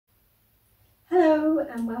Hello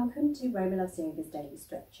and welcome to Roma Loves Yoga's Daily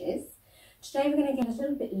Stretches. Today we're going to get a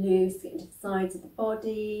little bit loose, get into the sides of the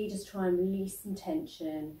body, just try and release some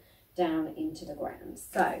tension down into the ground.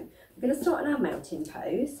 So we're going to start in our mountain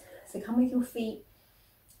pose. So come with your feet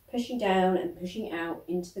pushing down and pushing out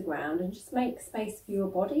into the ground, and just make space for your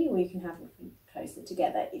body, or you can have your feet closer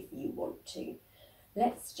together if you want to.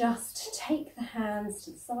 Let's just take the hands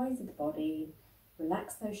to the sides of the body,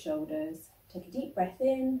 relax those shoulders, take a deep breath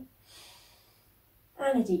in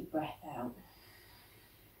and a deep breath out.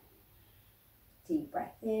 Deep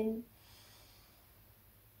breath in,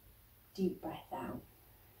 deep breath out.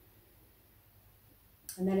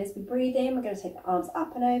 And then as we breathe in, we're going to take the arms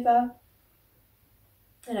up and over,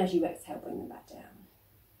 and as you exhale, bring them back down.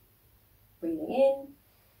 Breathing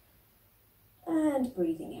in and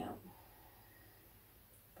breathing out.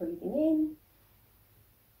 Breathing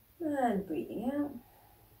in and breathing out.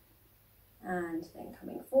 And then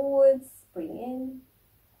coming forwards, breathing in,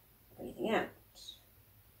 breathing out.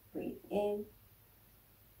 Breathing in,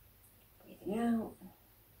 breathing out,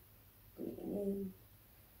 breathing in,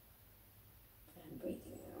 and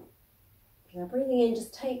breathing out. Now breathing in,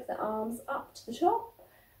 just take the arms up to the top,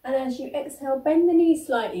 and as you exhale, bend the knees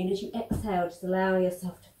slightly, and as you exhale, just allow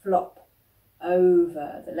yourself to flop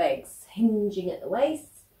over the legs, hinging at the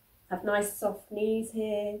waist. Have nice soft knees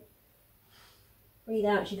here. Breathe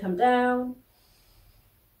out as you come down.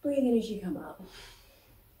 Breathe in as you come up.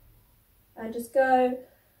 And just go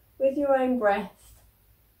with your own breath.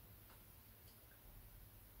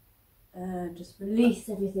 And just release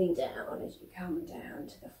everything down as you come down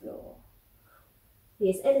to the floor.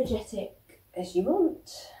 Be as energetic as you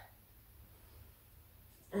want.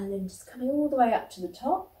 And then just coming all the way up to the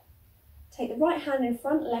top. Take the right hand in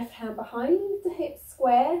front, left hand behind, the hips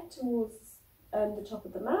square towards the top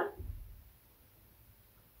of the mat.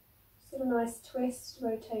 Sort of nice twist,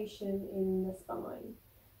 rotation in the spine.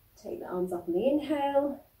 Take the arms up on the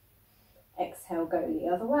inhale. Exhale, go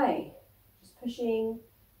the other way. Just pushing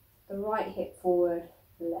the right hip forward,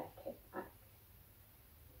 the left hip back.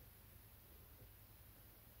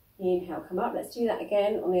 Inhale, come up. Let's do that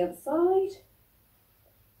again on the other side.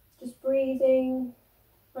 Just breathing.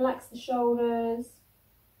 Relax the shoulders.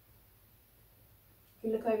 If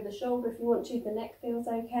you look over the shoulder if you want to, the neck feels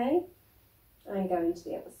okay. And go into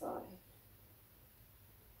the other side.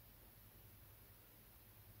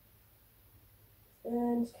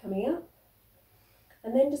 And coming up.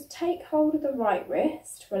 And then just take hold of the right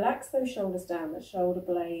wrist. Relax those shoulders down, the shoulder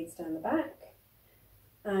blades down the back.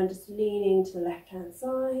 And just leaning to the left hand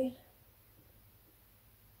side.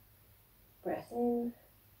 Breath in.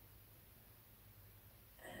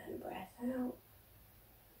 Breath out.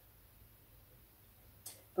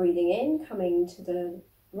 Breathing in, coming to the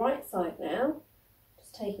right side now.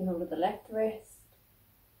 Just taking hold of the left wrist.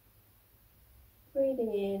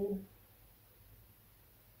 Breathing in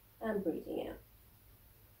and breathing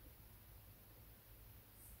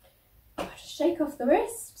out. Just shake off the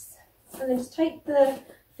wrists and then just take the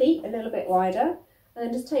feet a little bit wider and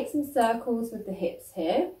then just take some circles with the hips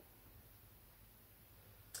here.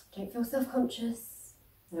 Don't feel self-conscious.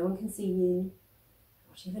 No one can see you,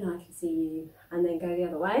 not even I can see you. And then go the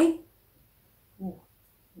other way. Ooh,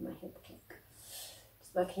 my hip kick.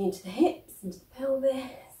 Just working into the hips, into the pelvis.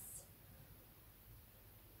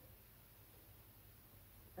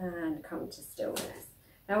 And come to stillness.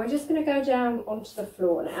 Now we're just going to go down onto the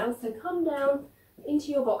floor now. So come down into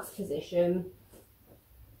your box position.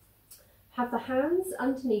 Have the hands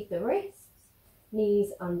underneath the wrists,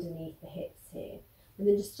 knees underneath the hips here. And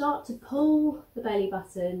then just start to pull the belly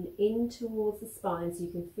button in towards the spine so you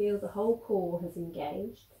can feel the whole core has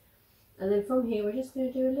engaged. And then from here, we're just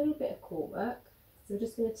going to do a little bit of core work. So we're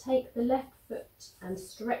just going to take the left foot and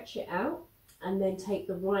stretch it out, and then take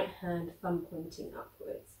the right hand, thumb pointing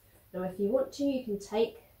upwards. Now, if you want to, you can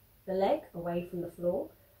take the leg away from the floor,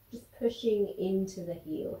 just pushing into the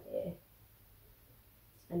heel here.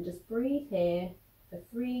 And just breathe here for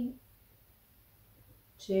 3,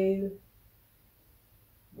 2,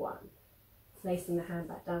 1. Placing the hand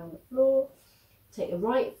back down on the floor. Take the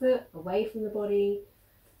right foot away from the body,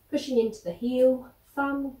 pushing into the heel,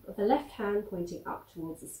 thumb of the left hand pointing up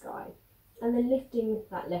towards the sky, and then lifting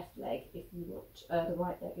that left leg if you want, the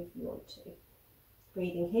right leg if you want to.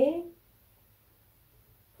 Breathing here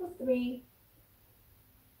for 3,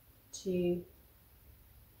 2,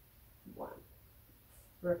 1.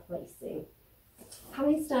 Replacing.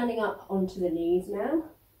 Coming standing up onto the knees now.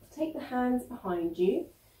 Take the hands behind you.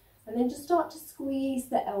 And then just start to squeeze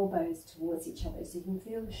the elbows towards each other so you can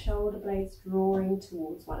feel the shoulder blades drawing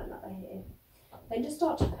towards one another here. Then just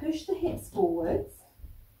start to push the hips forwards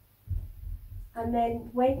And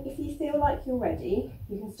then if you feel like you're ready,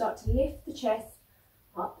 you can start to lift the chest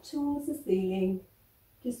up towards the ceiling,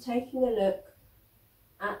 just taking a look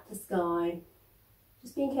at the sky.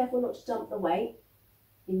 Just being careful not to dump the weight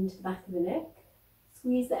into the back of the neck.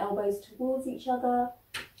 Squeeze the elbows towards each other.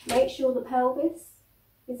 Make sure the pelvis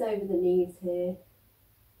is over the knees here.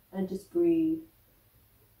 And just breathe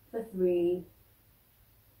for 3,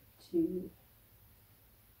 2,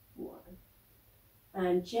 1.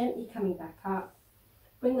 And gently coming back up.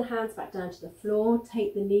 Bring the hands back down to the floor.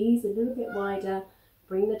 Take the knees a little bit wider.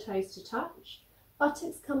 Bring the toes to touch.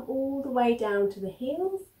 Buttocks come all the way down to the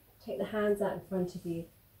heels. Take the hands out in front of you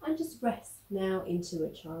and just rest now into a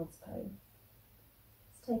child's pose.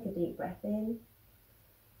 Let's take a deep breath in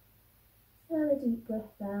and a deep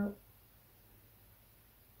breath out.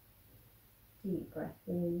 Deep breath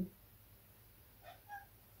in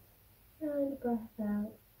and a breath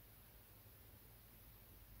out.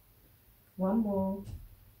 One more.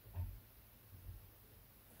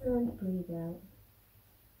 And breathe out.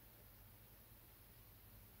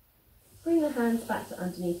 Bring the hands back to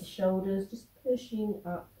underneath the shoulders, just pushing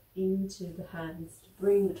up into the hands to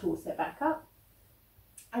bring the torso back up.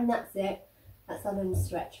 And that's it. That's our little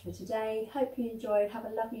stretch for today. Hope you enjoyed. Have a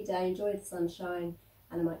lovely day. Enjoy the sunshine.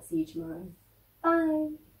 And I might see you tomorrow.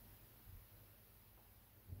 Bye.